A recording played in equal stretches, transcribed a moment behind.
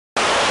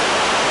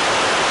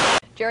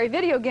Jerry,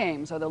 video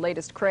games are the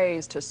latest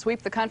craze to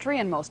sweep the country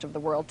and most of the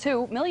world,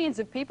 too. Millions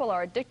of people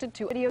are addicted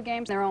to video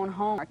games in their own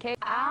home, arcade,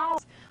 and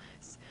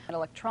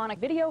electronic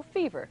video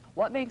fever.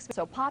 What makes it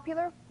so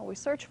popular? Well, we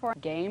search for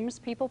games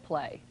people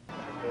play.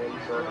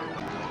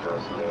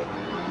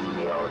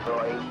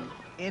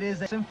 It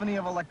is a symphony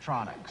of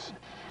electronics.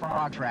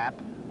 Frog Trap,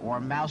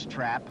 or Mouse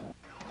Trap,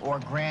 or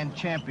Grand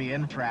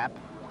Champion Trap,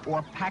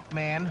 or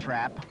Pac-Man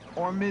Trap,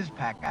 or Ms.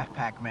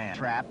 Pac-Man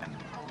Trap.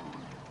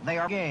 They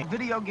are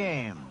video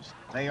games.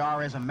 They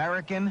are as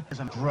American as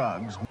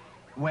drugs.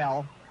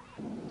 Well,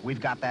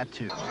 we've got that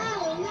too.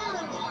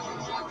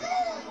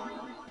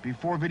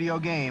 Before video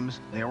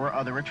games, there were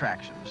other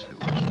attractions.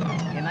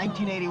 In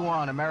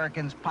 1981,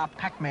 Americans popped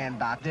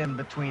Pac-Man in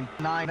between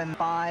 9 and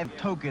 5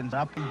 tokens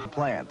up in the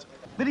plant.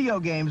 Video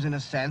games, in a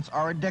sense,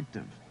 are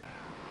addictive.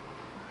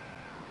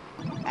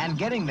 And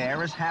getting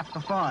there is half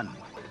the fun.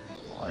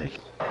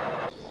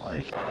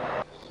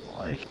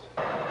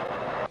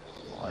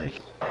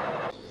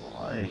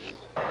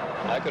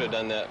 I could have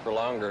done that for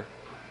longer,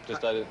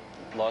 just I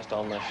lost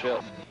all my shit.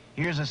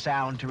 Here's a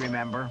sound to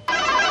remember.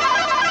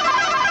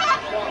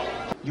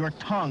 Your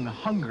tongue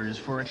hungers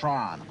for a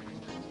Tron.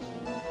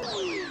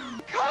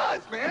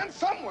 Because, man,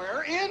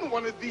 somewhere in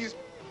one of these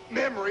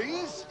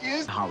memories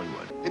is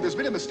Hollywood. If there's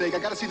been a mistake, I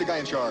gotta see the guy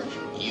in charge.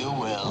 You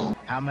will.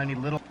 How many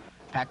little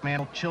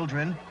Pac-Man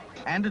children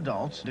and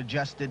adults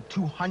digested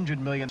 200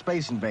 million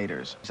Space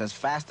Invaders as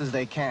fast as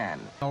they can,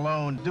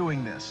 alone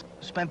doing this,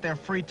 spent their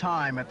free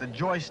time at the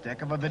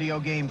joystick of a video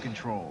game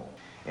control.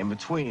 In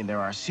between, there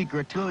are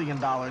secret $1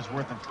 billion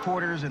worth of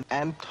quarters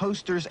and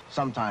toasters.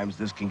 Sometimes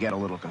this can get a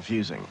little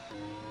confusing.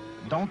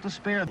 Don't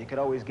despair. You could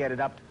always get it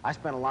up. I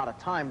spent a lot of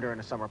time during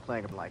the summer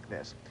playing it like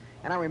this.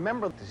 And I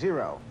remember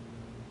Zero.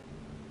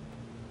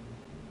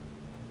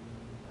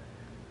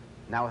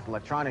 Now with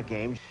electronic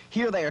games,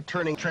 here they are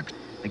turning tricks.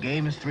 The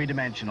game is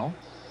three-dimensional.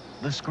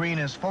 The screen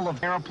is full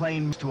of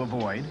airplanes to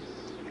avoid.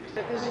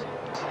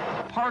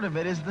 Part of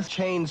it is the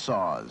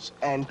chainsaws.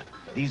 And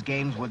these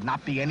games would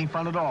not be any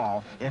fun at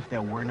all if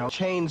there were no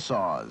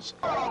chainsaws.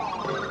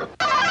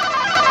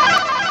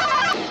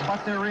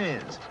 But there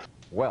is.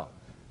 Well,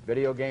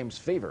 video games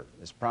fever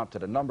has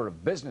prompted a number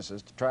of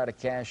businesses to try to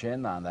cash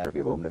in on that.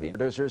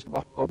 Producers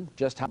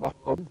just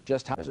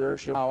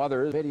how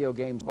others video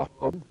games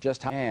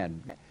just how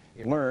and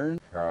learn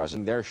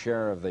their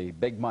share of the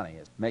big money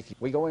is making.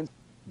 We go in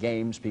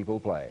games people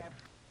play.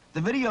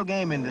 The video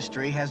game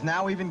industry has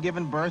now even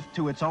given birth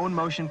to its own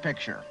motion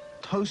picture,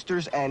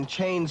 toasters and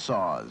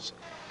chainsaws.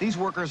 These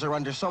workers are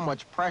under so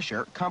much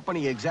pressure,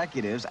 company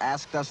executives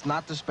asked us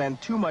not to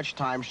spend too much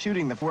time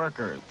shooting the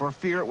workers for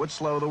fear it would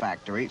slow the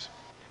factories.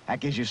 That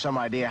gives you some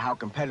idea how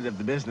competitive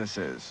the business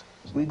is.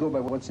 We go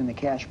by what's in the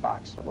cash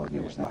box.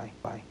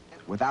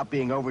 Without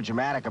being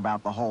overdramatic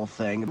about the whole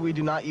thing, we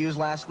do not use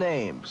last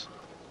names.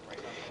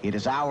 It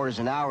is hours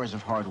and hours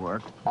of hard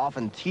work,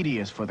 often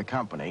tedious for the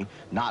company,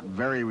 not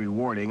very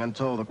rewarding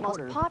until the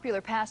most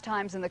popular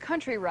pastimes in the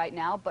country right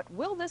now, but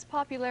will this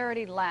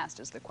popularity last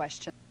is the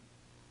question.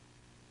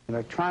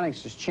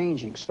 Electronics is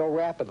changing so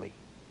rapidly.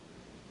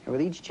 And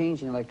with each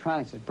change in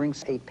electronics, it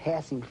brings a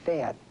passing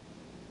fad.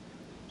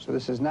 So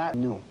this is not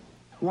new.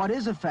 What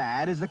is a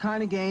fad is the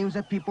kind of games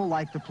that people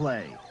like to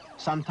play.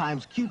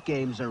 Sometimes cute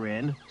games are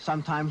in,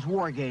 sometimes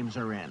war games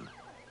are in.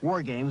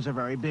 War games are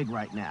very big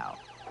right now.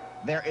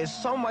 There is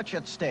so much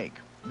at stake.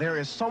 There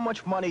is so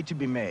much money to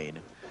be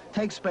made.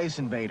 Take Space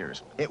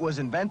Invaders. It was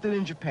invented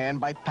in Japan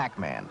by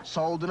Pac-Man,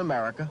 sold in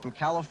America from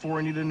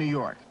California to New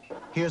York.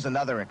 Here's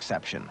another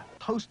exception.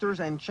 Toasters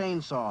and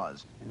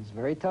chainsaws. And it's a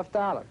very tough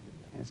dollar,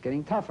 and it's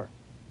getting tougher.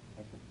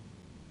 It's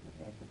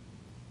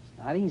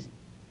not easy.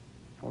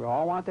 We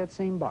all want that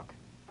same buck.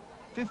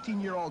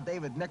 15-year-old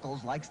David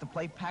Nichols likes to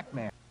play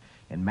Pac-Man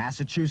in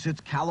Massachusetts,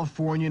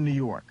 California, New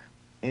York,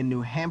 in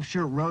New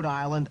Hampshire, Rhode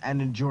Island,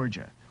 and in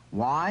Georgia.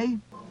 Why?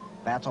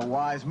 That's a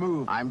wise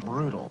move. I'm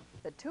brutal.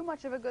 That too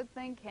much of a good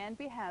thing can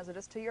be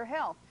hazardous to your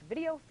health.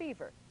 Video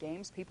fever,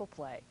 games people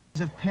play.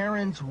 If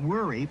parents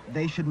worry,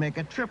 they should make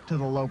a trip to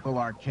the local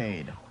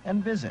arcade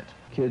and visit.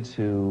 Kids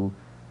who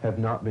have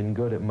not been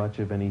good at much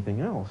of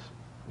anything else,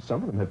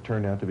 some of them have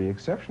turned out to be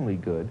exceptionally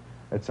good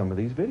at some of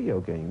these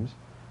video games,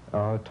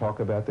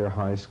 talk about their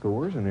high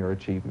scores and their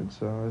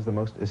achievements as the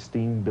most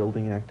esteemed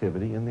building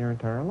activity in their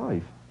entire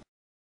life.